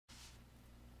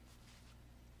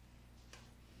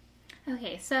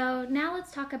Okay, so now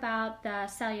let's talk about the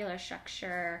cellular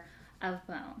structure of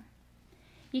bone.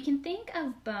 You can think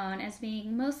of bone as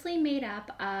being mostly made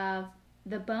up of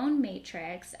the bone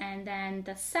matrix and then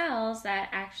the cells that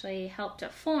actually help to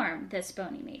form this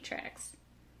bony matrix.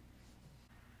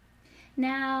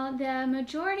 Now, the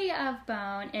majority of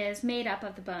bone is made up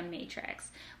of the bone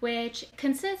matrix, which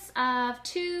consists of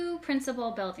two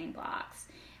principal building blocks.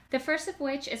 The first of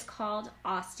which is called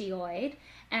osteoid,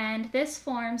 and this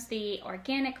forms the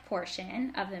organic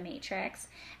portion of the matrix.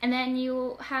 And then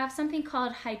you have something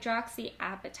called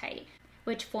hydroxyapatite,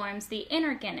 which forms the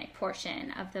inorganic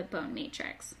portion of the bone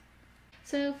matrix.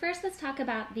 So first let's talk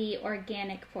about the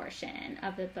organic portion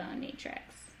of the bone matrix.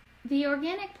 The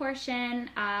organic portion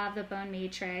of the bone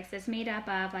matrix is made up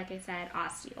of, like I said,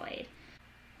 osteoid,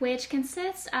 which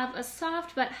consists of a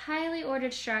soft but highly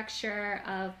ordered structure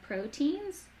of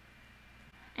proteins,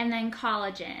 and then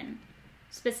collagen,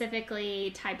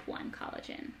 specifically type 1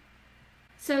 collagen.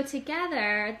 So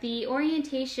together, the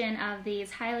orientation of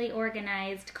these highly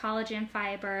organized collagen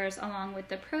fibers along with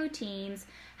the proteins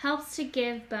helps to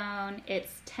give bone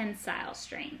its tensile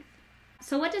strength.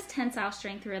 So what does tensile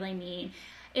strength really mean?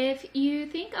 If you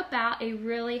think about a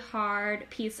really hard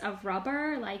piece of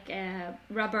rubber, like a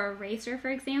rubber eraser, for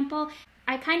example,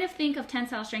 I kind of think of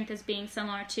tensile strength as being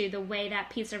similar to the way that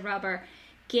piece of rubber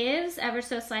gives ever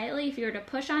so slightly if you were to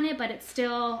push on it, but it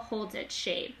still holds its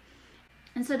shape.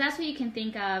 And so that's what you can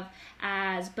think of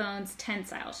as bone's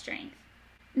tensile strength.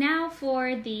 Now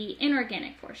for the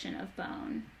inorganic portion of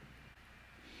bone.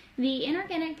 The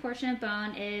inorganic portion of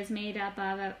bone is made up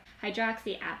of a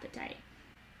hydroxyapatite.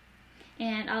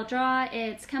 And I'll draw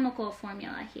its chemical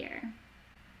formula here.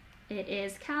 It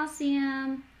is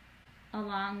calcium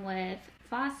along with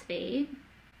phosphate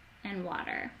and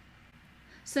water.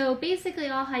 So basically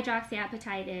all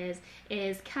hydroxyapatite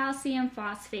is calcium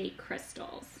phosphate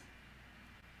crystals.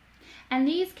 And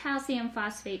these calcium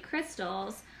phosphate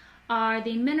crystals are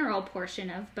the mineral portion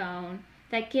of bone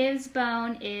that gives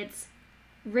bone its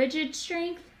rigid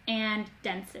strength and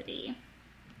density.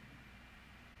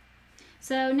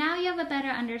 So now you have a better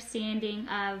understanding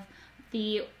of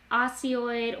the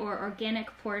osteoid or organic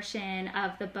portion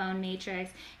of the bone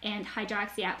matrix and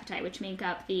hydroxyapatite, which make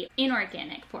up the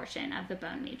inorganic portion of the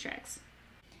bone matrix.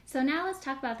 So now let's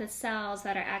talk about the cells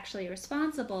that are actually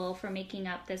responsible for making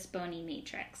up this bony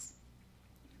matrix.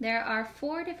 There are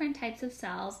 4 different types of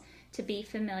cells to be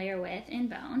familiar with in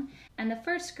bone, and the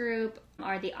first group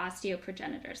are the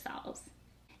osteoprogenitor cells.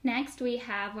 Next, we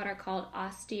have what are called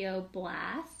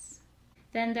osteoblasts.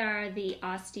 Then there are the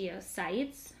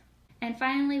osteocytes. And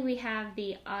finally, we have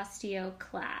the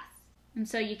osteoclast. And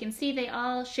so you can see they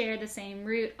all share the same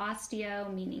root,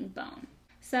 osteo, meaning bone.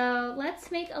 So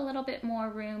let's make a little bit more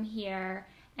room here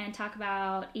and talk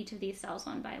about each of these cells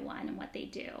one by one and what they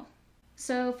do.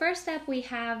 So first up, we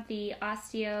have the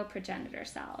osteoprogenitor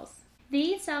cells.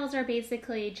 These cells are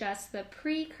basically just the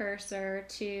precursor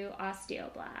to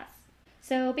osteoblasts.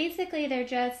 So basically, they're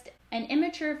just an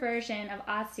immature version of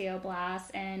osteoblasts,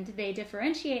 and they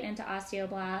differentiate into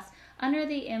osteoblasts under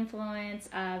the influence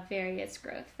of various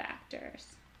growth factors.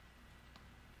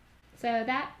 So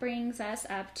that brings us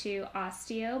up to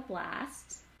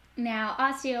osteoblasts. Now,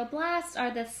 osteoblasts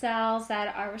are the cells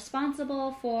that are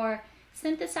responsible for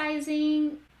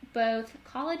synthesizing both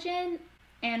collagen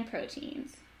and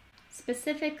proteins.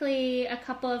 Specifically, a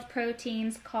couple of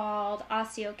proteins called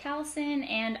osteocalcin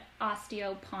and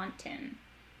osteopontin.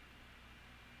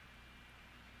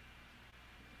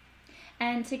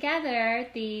 And together,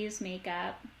 these make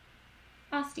up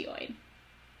osteoid.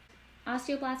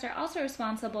 Osteoblasts are also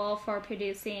responsible for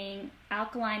producing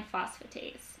alkaline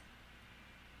phosphatase,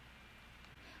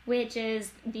 which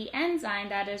is the enzyme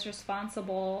that is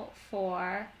responsible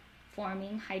for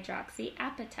forming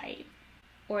hydroxyapatite,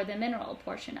 or the mineral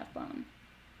portion of bone.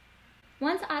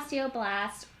 Once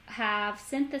osteoblasts have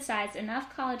synthesized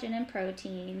enough collagen and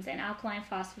proteins and alkaline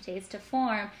phosphatase to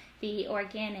form the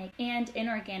organic and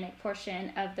inorganic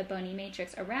portion of the bony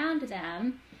matrix around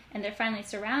them, and they're finally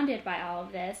surrounded by all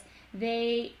of this,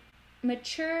 they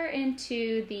mature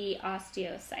into the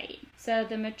osteocyte. So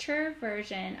the mature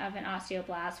version of an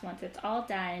osteoblast, once it's all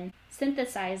done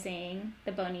synthesizing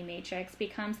the bony matrix,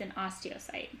 becomes an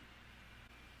osteocyte.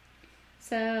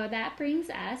 So that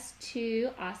brings us to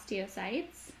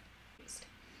osteocytes.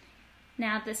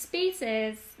 Now, the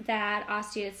spaces that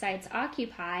osteocytes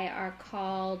occupy are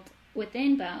called,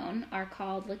 within bone, are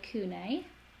called lacunae.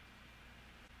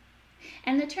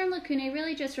 And the term lacunae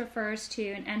really just refers to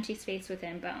an empty space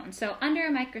within bone. So under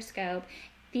a microscope,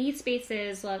 these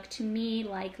spaces look to me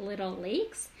like little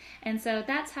lakes. And so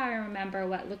that's how I remember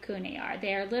what lacunae are.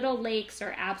 They are little lakes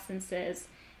or absences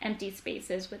empty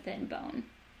spaces within bone.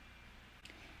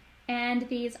 And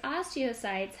these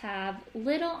osteocytes have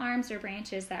little arms or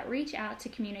branches that reach out to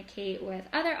communicate with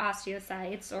other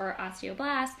osteocytes or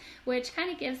osteoblasts, which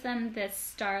kind of gives them this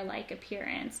star-like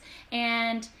appearance.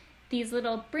 And these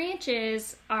little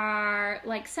branches are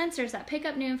like sensors that pick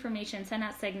up new information, send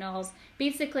out signals,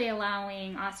 basically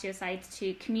allowing osteocytes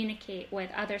to communicate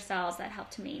with other cells that help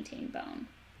to maintain bone.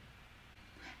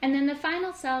 And then the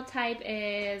final cell type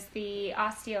is the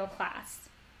osteoclasts.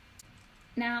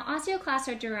 Now, osteoclasts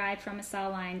are derived from a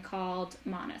cell line called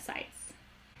monocytes,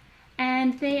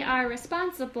 and they are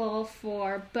responsible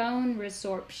for bone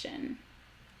resorption.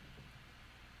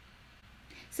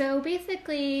 So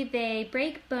basically, they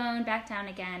break bone back down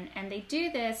again, and they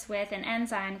do this with an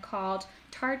enzyme called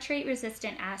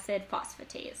tartrate-resistant acid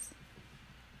phosphatase.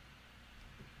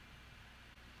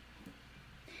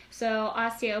 So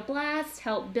osteoblasts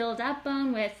help build up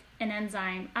bone with an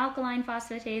enzyme alkaline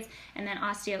phosphatase, and then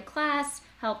osteoclasts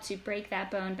help to break that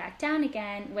bone back down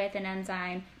again with an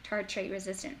enzyme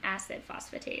tartrate-resistant acid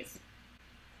phosphatase.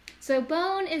 So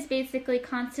bone is basically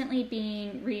constantly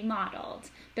being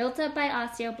remodeled, built up by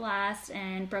osteoblasts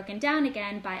and broken down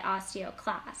again by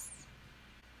osteoclasts.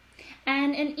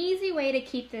 And an easy way to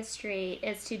keep this straight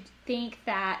is to think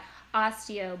that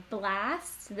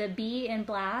osteoblasts, the B in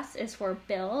blast, is for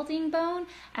building bone,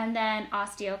 and then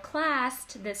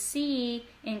osteoclast, the C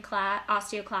in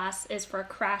osteoclast, is for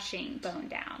crashing bone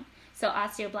down. So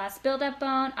osteoblasts build up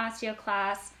bone,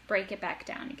 osteoclasts break it back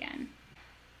down again.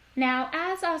 Now,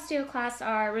 as osteoclasts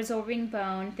are resorbing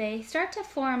bone, they start to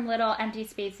form little empty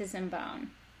spaces in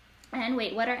bone. And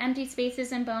wait, what are empty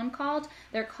spaces in bone called?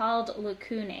 They're called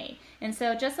lacunae. And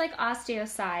so just like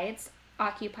osteocytes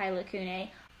occupy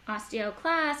lacunae,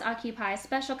 osteoclasts occupy a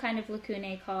special kind of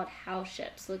lacunae called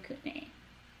Howship's lacunae,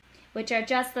 which are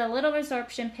just the little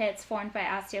resorption pits formed by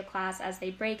osteoclasts as they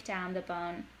break down the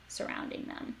bone surrounding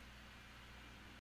them.